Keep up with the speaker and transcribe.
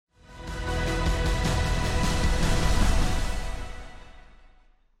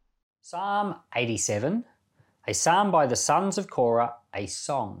Psalm 87, a psalm by the sons of Korah, a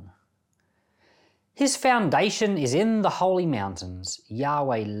song. His foundation is in the holy mountains.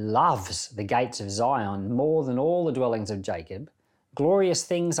 Yahweh loves the gates of Zion more than all the dwellings of Jacob. Glorious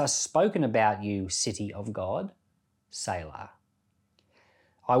things are spoken about you, city of God. Selah.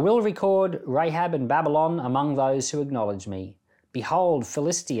 I will record Rahab and Babylon among those who acknowledge me. Behold,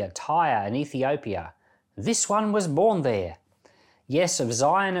 Philistia, Tyre, and Ethiopia. This one was born there. Yes, of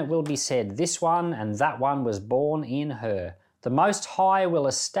Zion it will be said, this one and that one was born in her. The Most High will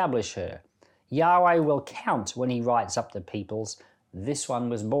establish her. Yahweh will count when he writes up the peoples. This one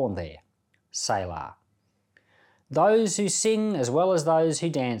was born there. Selah. Those who sing as well as those who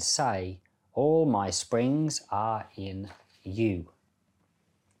dance say, all my springs are in you.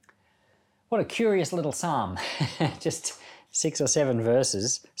 What a curious little psalm. Just 6 or 7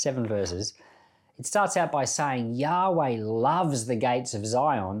 verses. It starts out by saying, Yahweh loves the gates of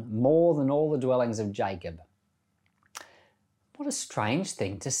Zion more than all the dwellings of Jacob. What a strange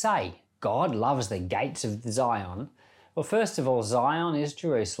thing to say. God loves the gates of Zion. Well, first of all, Zion is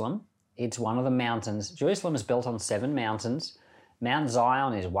Jerusalem. It's one of the mountains. Jerusalem is built on 7 mountains. Mount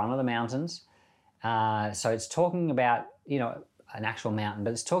Zion is one of the mountains. So it's talking about, an actual mountain,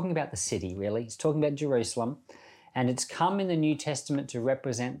 but it's talking about the city, really. It's talking about Jerusalem. And it's come in the New Testament to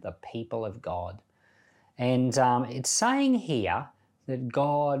represent the people of God. And it's saying here that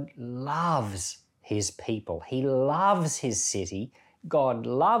God loves his people. He loves his city. God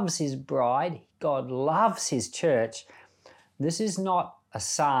loves his bride. God loves his church. This is not a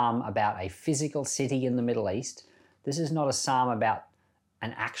psalm about a physical city in the Middle East. This is not a psalm about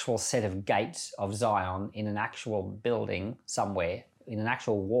an actual set of gates of Zion in an actual building somewhere, in an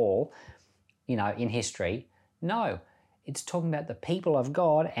actual wall, in history. No, it's talking about the people of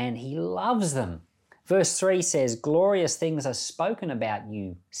God and he loves them. Verse 3 says, glorious things are spoken about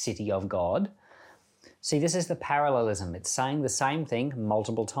you, city of God. See, this is the parallelism. It's saying the same thing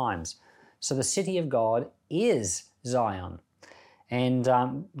multiple times. So the city of God is Zion. And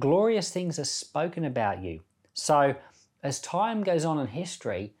glorious things are spoken about you. So as time goes on in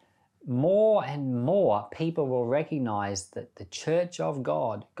history, more and more people will recognize that the church of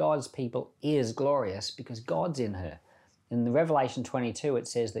God, God's people, is glorious because God's in her. In the Revelation 22, it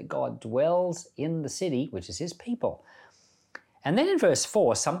says that God dwells in the city, which is his people. And then in verse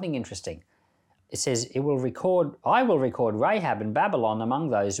 4, something interesting. It says, I will record Rahab and Babylon among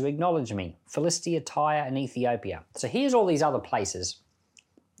those who acknowledge me, Philistia, Tyre, and Ethiopia. So here's all these other places.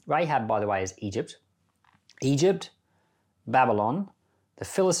 Rahab, by the way, is Egypt. Babylon, the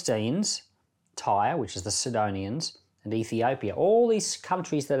Philistines, Tyre, which is the Sidonians, and Ethiopia. All these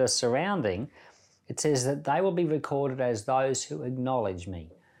countries that are surrounding, it says that they will be recorded as those who acknowledge me.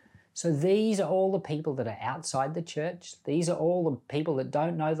 So these are all the people that are outside the church. These are all the people that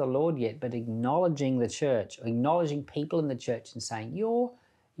don't know the Lord yet, but acknowledging the church, acknowledging people in the church and saying,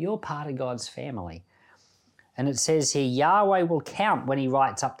 you're part of God's family. And it says here, Yahweh will count when he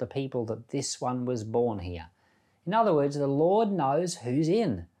writes up the people that this one was born here. In other words, the Lord knows who's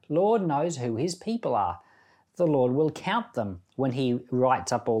in. The Lord knows who his people are. The Lord will count them when he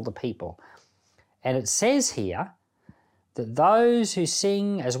writes up all the people. And it says here that those who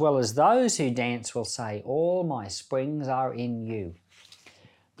sing as well as those who dance will say, all my springs are in you.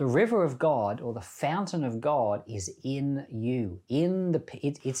 The river of God or the fountain of God is in you.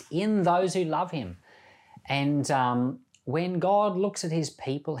 It's in those who love him. And when God looks at his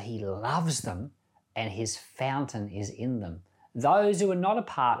people, he loves them and his fountain is in them. Those who are not a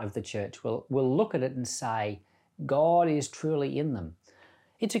part of the church will look at it and say, God is truly in them.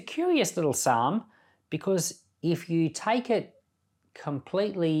 It's a curious little psalm because if you take it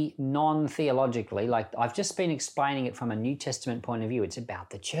completely non-theologically, like I've just been explaining it from a New Testament point of view, it's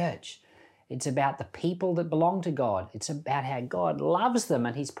about the church. It's about the people that belong to God. It's about how God loves them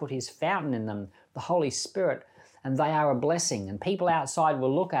and he's put his fountain in them, the Holy Spirit, and they are a blessing. And people outside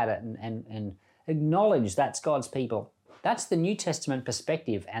will look at it and acknowledge that's God's people. That's the New Testament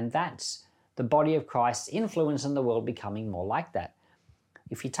perspective, and that's the body of Christ's influence in the world becoming more like that.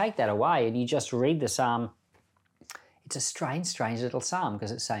 If you take that away and you just read the psalm, it's a strange little psalm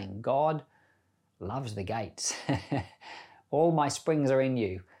because it's saying, God loves the gates. All my springs are in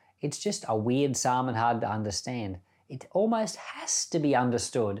you. It's just a weird psalm and hard to understand. It almost has to be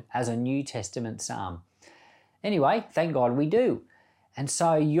understood as a New Testament psalm. Anyway, thank God we do. And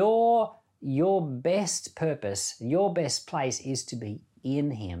so your best purpose, your best place is to be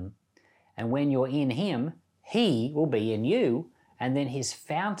in him. And when you're in him, he will be in you. And then his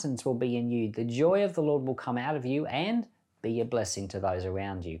fountains will be in you. The joy of the Lord will come out of you and be a blessing to those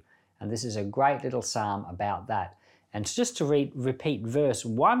around you. And this is a great little psalm about that. And just to repeat verse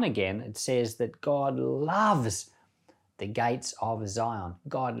 1 again, it says that God loves the gates of Zion.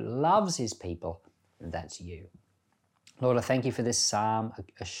 God loves his people, and that's you. Lord, I thank you for this psalm,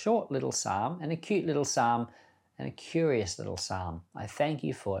 a short little psalm, and a cute little psalm, and a curious little psalm. I thank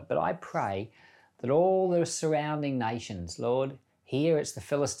you for it. But I pray that all the surrounding nations, Lord, here it's the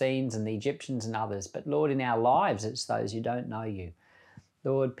Philistines and the Egyptians and others, but Lord, in our lives it's those who don't know you.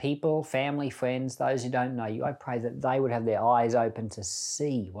 Lord, people, family, friends, those who don't know you, I pray that they would have their eyes open to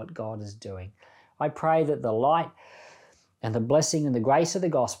see what God is doing. I pray that the light and the blessing and the grace of the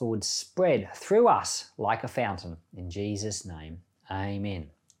gospel would spread through us like a fountain. In Jesus' name,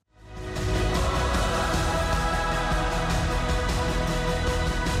 amen.